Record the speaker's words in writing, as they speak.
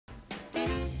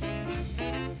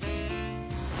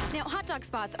dog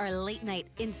spots are a late-night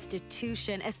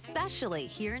institution, especially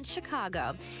here in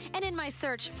Chicago. And in my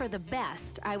search for the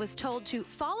best, I was told to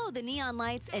follow the neon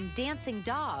lights and dancing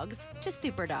dogs to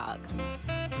Suoerdawg.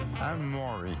 I'm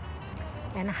Maury.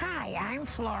 And hi, I'm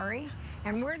Flory,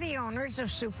 and we're the owners of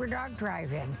Suoerdawg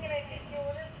Drive-In. Can I get your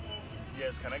order, please?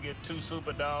 Yes, can I get 2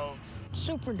 Suoerdawgs?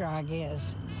 Suoerdawg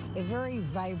is a very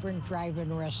vibrant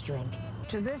drive-in restaurant.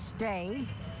 To this day,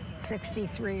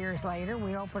 63 years later,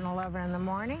 we open 11 in the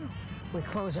morning, we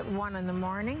close at 1 in the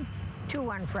morning, 2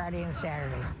 on Friday and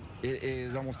Saturday. It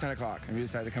is almost 10 o'clock, and we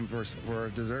decided to come for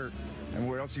dessert. And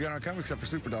where else you gonna come except for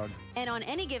Suoerdawg? And on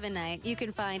any given night, you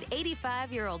can find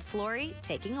 85-year-old Flory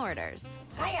taking orders.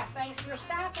 Hiya, thanks for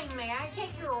stopping. May I take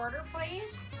your order,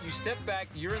 please? You step back,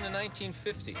 you're in the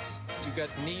 1950s. You got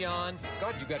neon,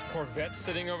 God, you got Corvettes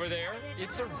sitting over there.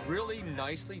 It's a really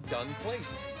nicely done place.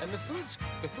 And the food's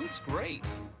great.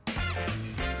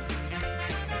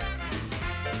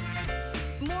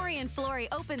 Maury and Flory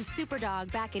opened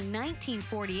Suoerdawg back in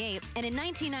 1948, and in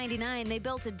 1999, they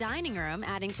built a dining room,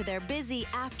 adding to their busy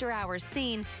after-hours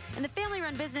scene. And the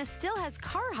family-run business still has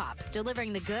car hops,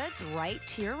 delivering the goods right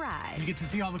to your ride. You get to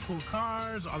see all the cool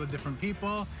cars, all the different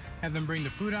people, have them bring the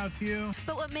food out to you.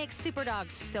 But what makes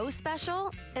Suoerdawg so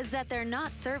special is that they're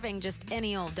not serving just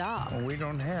any old dog. Well, we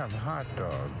don't have hot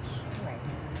dogs, Right.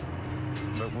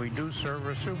 but we do serve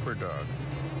a Suoerdawg.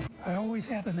 I always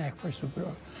had a knack for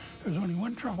Suoerdawg. There's only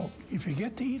one trouble. If you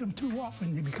get to eat them too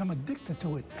often, you become addicted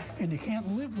to it, and you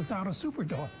can't live without a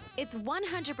Suoerdawg. It's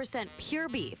 100% pure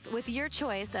beef with your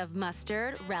choice of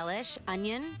mustard, relish,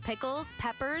 onion, pickles,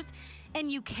 peppers,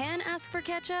 and you can ask for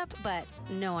ketchup, but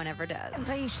no one ever does.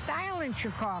 The style in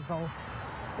Chicago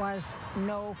was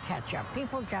no ketchup.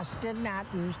 People just did not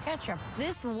use ketchup.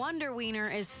 This Wonder Wiener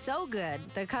is so good,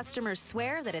 the customers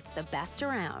swear that it's the best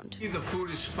around. The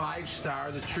food is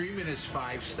 5-star, the treatment is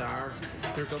 5-star.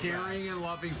 They're caring and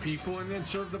loving people, and then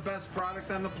serve the best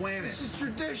product on the planet. This is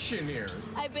tradition here.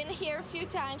 I've been here a few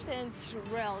times and it's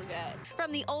real good.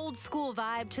 From the old school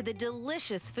vibe to the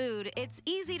delicious food, it's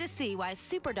easy to see why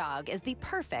Suoerdawg is the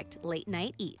perfect late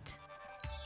night eat.